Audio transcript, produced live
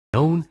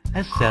known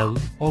as cell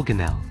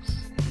organelles.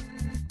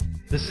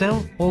 The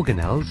cell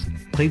organelles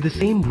play the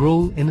same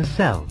role in a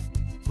cell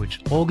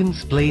which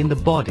organs play in the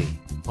body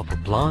of a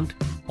plant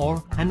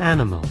or an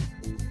animal.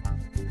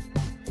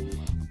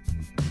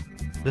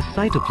 The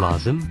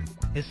cytoplasm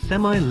is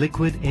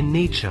semi-liquid in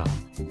nature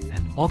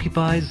and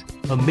occupies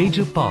a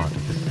major part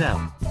of the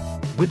cell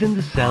within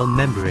the cell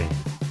membrane.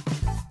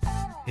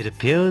 It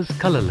appears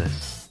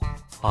colorless,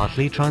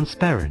 partly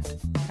transparent,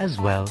 as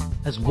well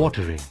as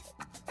watery.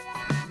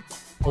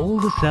 All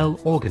the cell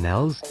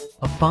organelles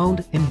are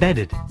found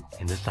embedded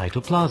in the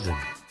cytoplasm.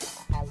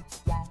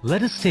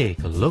 Let us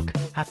take a look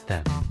at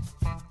them.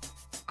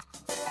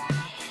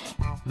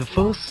 The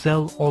first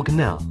cell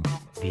organelle,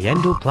 the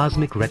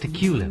endoplasmic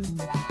reticulum,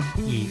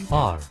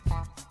 ER,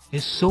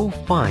 is so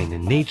fine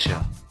in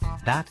nature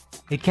that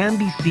it can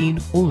be seen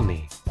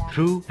only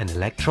through an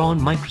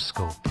electron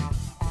microscope.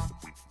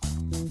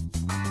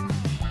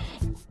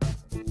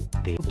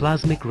 The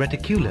endoplasmic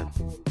reticulum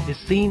is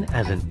seen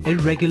as an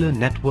irregular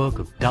network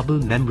of double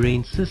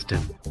membrane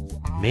system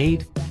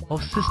made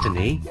of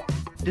cisternae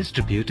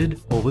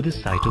distributed over the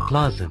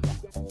cytoplasm.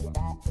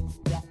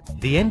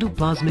 The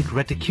endoplasmic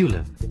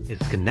reticulum is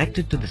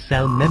connected to the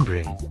cell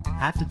membrane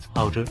at its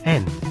outer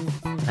end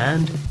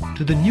and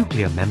to the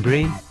nuclear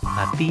membrane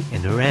at the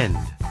inner end.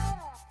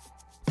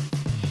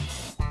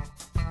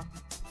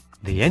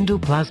 The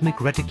endoplasmic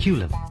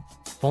reticulum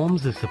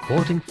forms the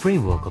supporting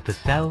framework of the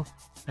cell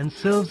and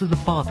serves as a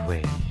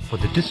pathway for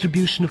the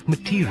distribution of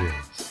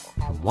materials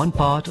from one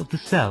part of the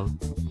cell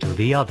to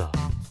the other.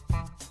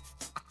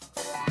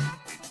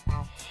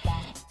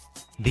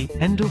 The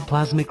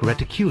endoplasmic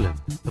reticulum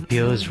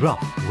appears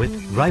rough with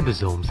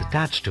ribosomes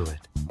attached to it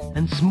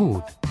and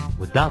smooth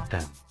without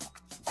them.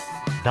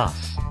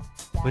 Thus,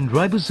 when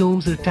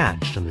ribosomes are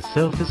attached on the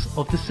surface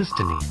of the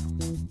cisternae,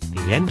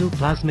 the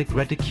endoplasmic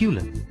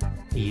reticulum,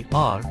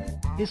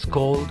 ER, is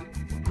called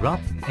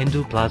rough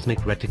endoplasmic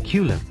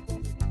reticulum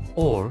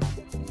or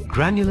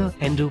granular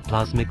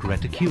endoplasmic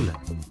reticulum.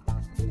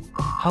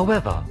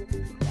 However,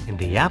 in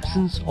the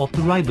absence of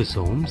the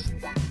ribosomes,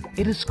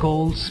 it is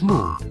called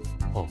smooth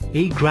or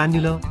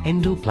agranular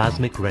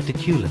endoplasmic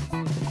reticulum.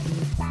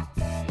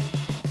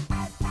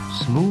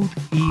 Smooth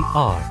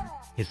ER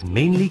is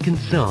mainly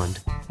concerned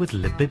with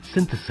lipid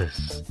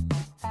synthesis.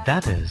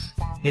 That is,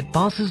 it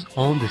passes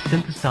on the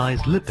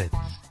synthesized lipids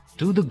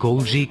to the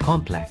Golgi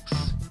complex.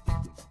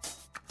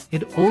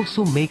 It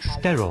also makes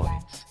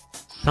steroids,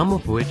 some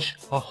of which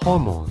are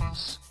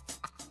hormones.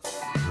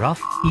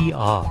 Rough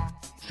ER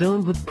is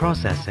concerned with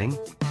processing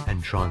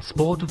and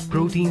transport of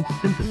proteins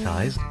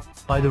synthesized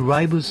by the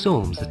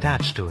ribosomes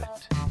attached to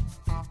it.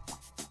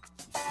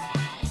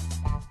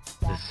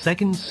 The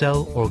second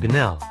cell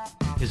organelle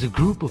is a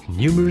group of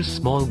numerous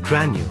small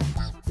granules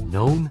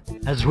known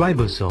as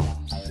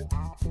ribosomes.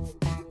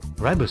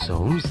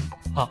 Ribosomes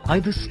are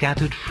either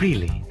scattered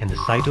freely in the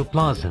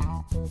cytoplasm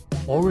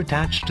or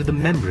attached to the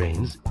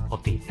membranes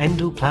of the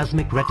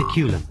endoplasmic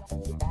reticulum.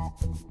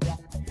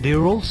 They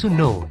are also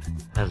known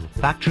as the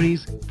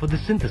factories for the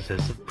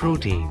synthesis of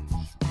proteins.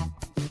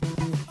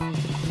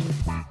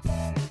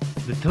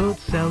 The third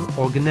cell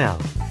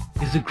organelle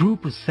is a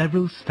group of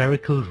several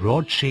spherical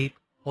rod-shaped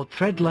or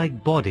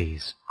thread-like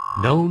bodies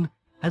known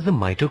as the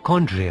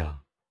mitochondria.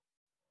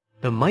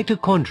 The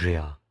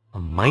mitochondria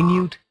are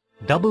minute,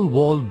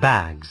 double-walled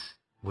bags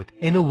with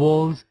inner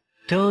walls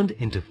turned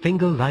into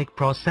finger-like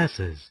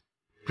processes,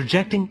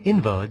 projecting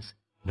inwards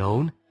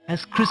known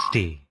as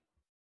cristae.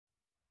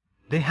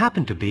 They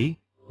happen to be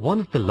one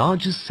of the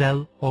largest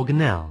cell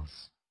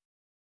organelles.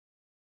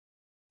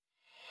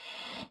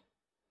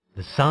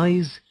 The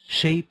size,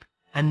 shape,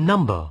 and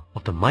number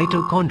of the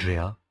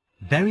mitochondria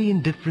vary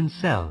in different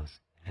cells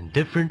and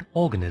different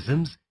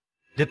organisms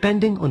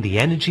depending on the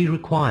energy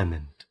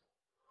requirement.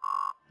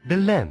 The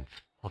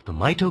length of the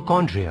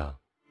mitochondria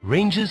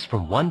ranges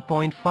from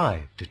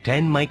 1.5 to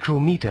 10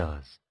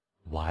 micrometers,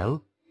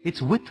 while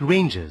its width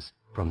ranges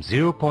from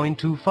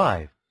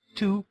 0.25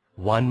 to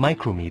 1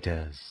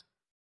 micrometers.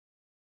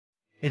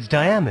 Its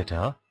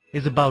diameter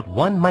is about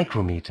 1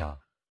 micrometer.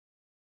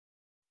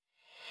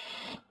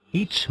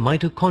 Each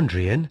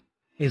mitochondrion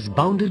is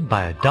bounded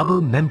by a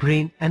double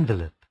membrane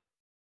envelope.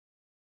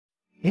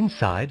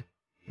 Inside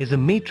is a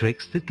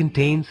matrix that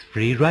contains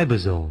free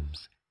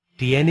ribosomes,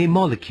 DNA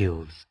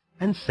molecules,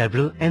 and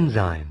several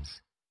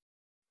enzymes.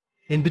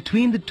 In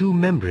between the two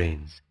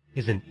membranes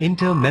is an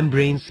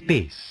intermembrane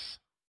space.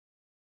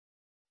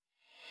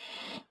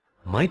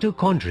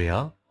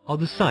 Mitochondria are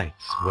the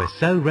sites where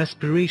cell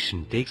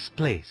respiration takes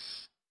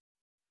place.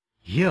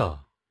 Here,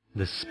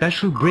 the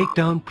special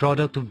breakdown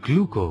product of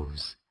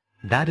glucose,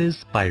 that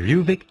is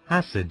pyruvic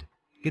acid,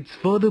 gets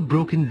further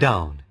broken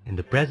down in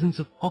the presence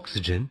of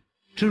oxygen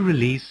to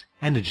release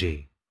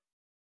energy.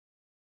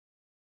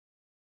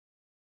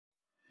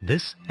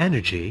 This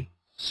energy,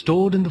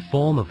 stored in the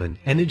form of an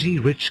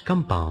energy-rich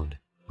compound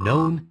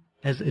known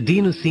as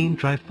adenosine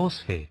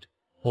triphosphate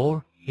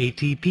or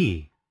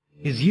ATP,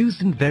 is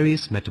used in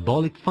various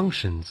metabolic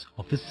functions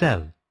of the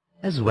cell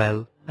as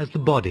well as the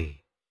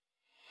body.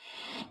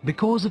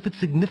 Because of its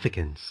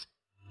significance,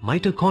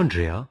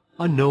 mitochondria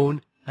are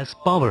known as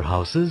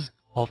powerhouses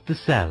of the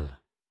cell.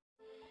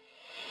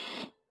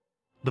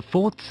 The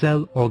fourth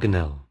cell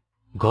organelle,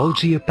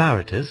 Golgi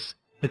apparatus,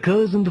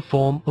 occurs in the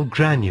form of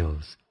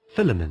granules,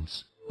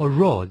 filaments, or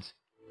rods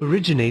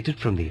originated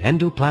from the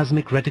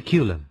endoplasmic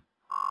reticulum.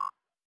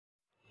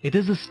 It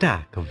is a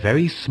stack of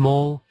very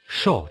small,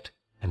 short,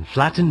 and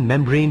flattened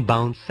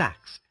membrane-bound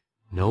sacs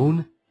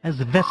known as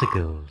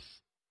vesicles.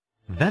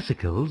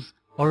 Vesicles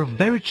are of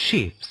varied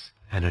shapes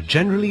and are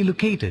generally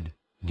located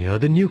near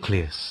the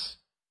nucleus.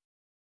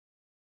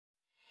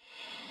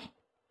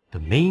 The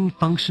main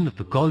function of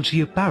the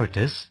Golgi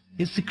apparatus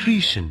is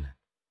secretion,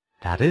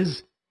 that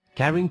is,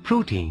 carrying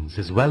proteins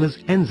as well as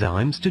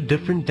enzymes to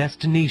different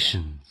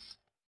destinations.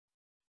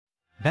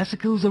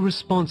 Vesicles are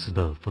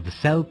responsible for the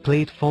cell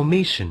plate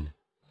formation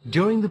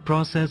during the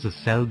process of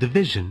cell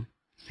division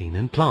seen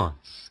in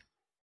plants.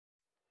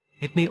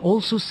 It may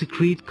also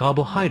secrete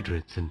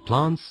carbohydrates in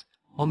plants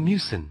or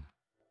mucin,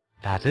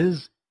 that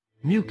is,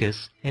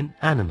 mucus in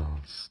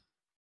animals.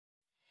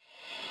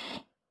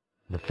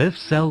 The fifth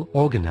cell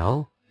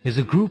organelle is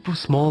a group of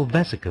small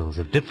vesicles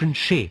of different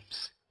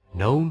shapes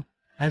known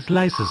as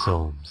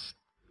lysosomes,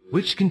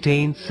 which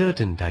contain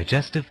certain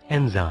digestive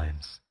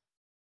enzymes.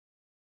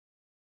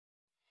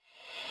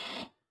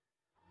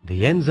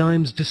 The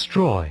enzymes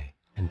destroy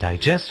and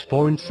digest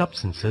foreign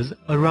substances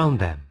around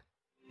them,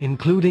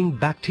 including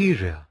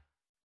bacteria,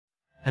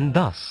 and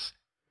thus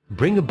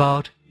bring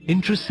about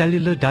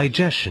intracellular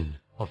digestion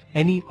of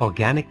any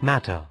organic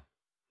matter.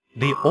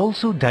 They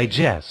also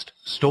digest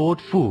stored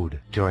food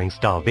during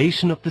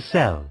starvation of the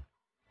cell.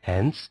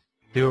 Hence,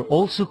 they are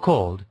also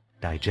called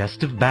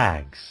digestive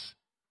bags.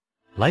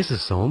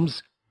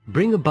 Lysosomes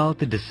bring about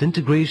the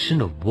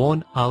disintegration of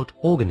worn-out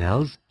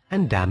organelles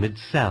and damaged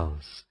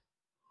cells.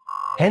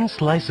 Hence,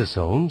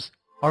 lysosomes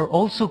are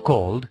also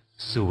called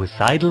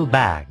suicidal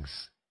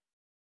bags.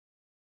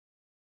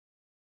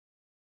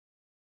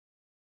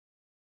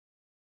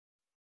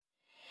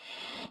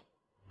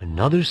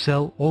 Another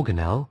cell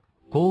organelle,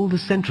 called the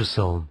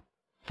centrosome,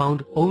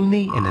 found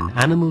only in an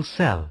animal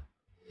cell,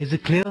 is a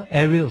clear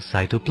aerial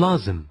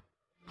cytoplasm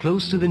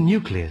close to the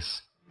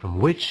nucleus from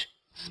which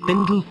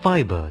spindle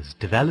fibers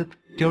develop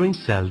during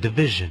cell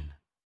division.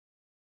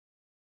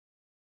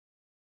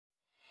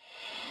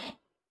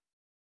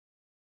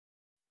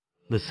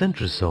 The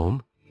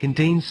centrosome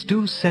contains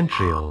two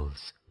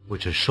centrioles,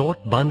 which are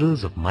short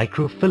bundles of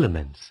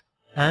microfilaments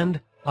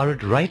and are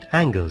at right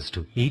angles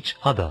to each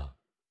other.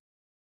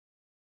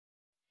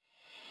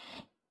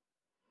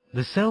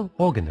 The cell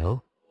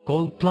organelle,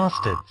 called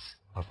plastids,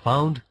 are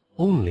found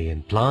only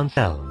in plant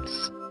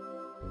cells.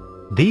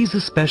 These are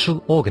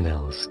special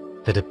organelles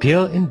that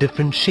appear in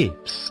different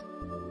shapes,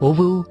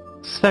 oval,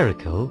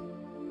 spherical,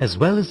 as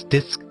well as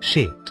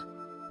disc-shaped.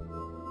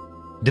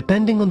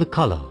 Depending on the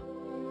color,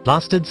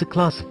 plastids are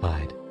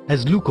classified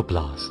as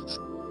leucoplasts,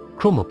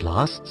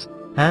 chromoplasts,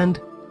 and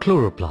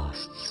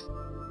chloroplasts.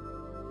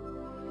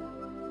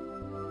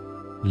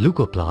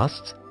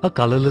 Leucoplasts are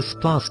colorless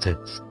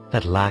plastids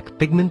that lack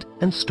pigment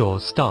and store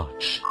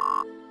starch.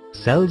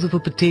 Cells of a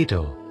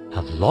potato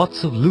have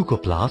lots of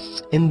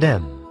leucoplasts in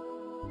them.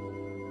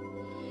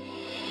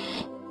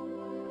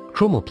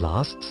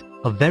 Chromoplasts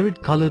are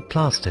varied-colored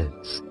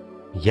plastids,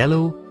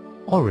 yellow,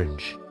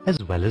 orange,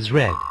 as well as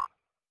red.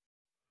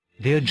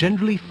 They are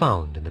generally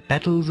found in the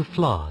petals of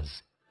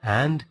flowers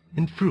and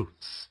in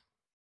fruits.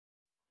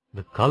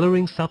 The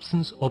coloring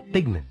substance or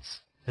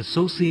pigments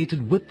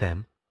associated with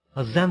them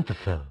are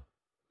xanthophyll,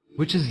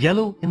 which is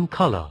yellow in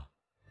color,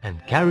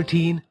 and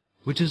carotene,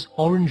 which is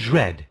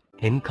orange-red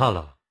in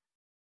color.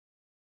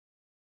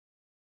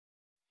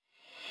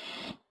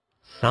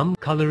 Some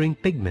coloring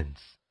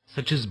pigments,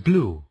 such as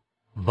blue,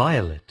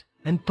 violet,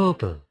 and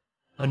purple,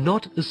 are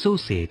not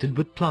associated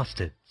with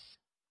plastids.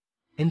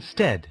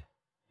 Instead,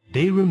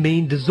 they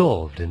remain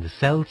dissolved in the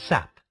cell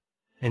sap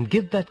and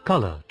give that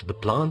color to the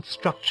plant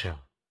structure.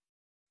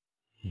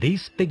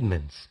 These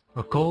pigments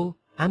are called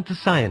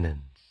anthocyanins.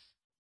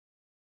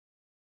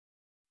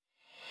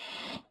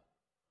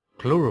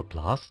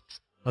 Chloroplasts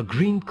are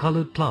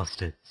green-colored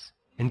plastids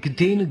and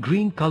contain a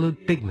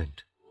green-colored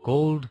pigment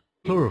called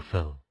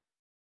chlorophyll.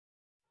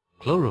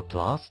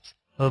 Chloroplasts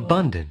are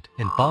abundant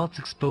in parts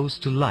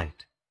exposed to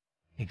light.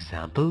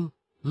 Example,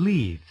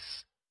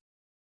 leaves.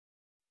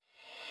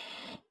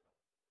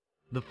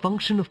 The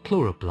function of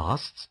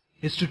chloroplasts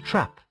is to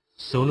trap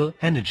solar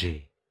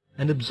energy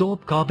and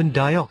absorb carbon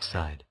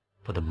dioxide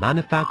for the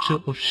manufacture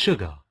of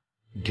sugar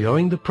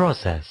during the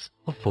process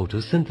of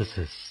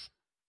photosynthesis.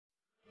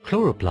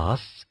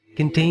 Chloroplasts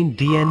contain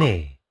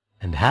DNA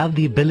and have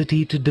the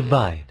ability to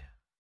divide.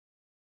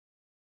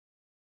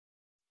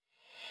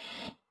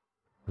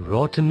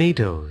 Raw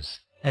tomatoes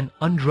and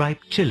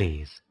unripe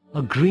chilies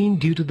are green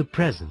due to the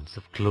presence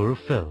of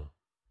chlorophyll.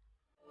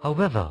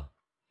 However,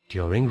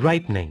 during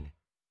ripening,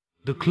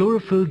 the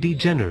chlorophyll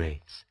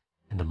degenerates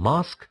and the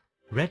mask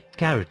red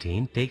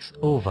carotene takes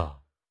over.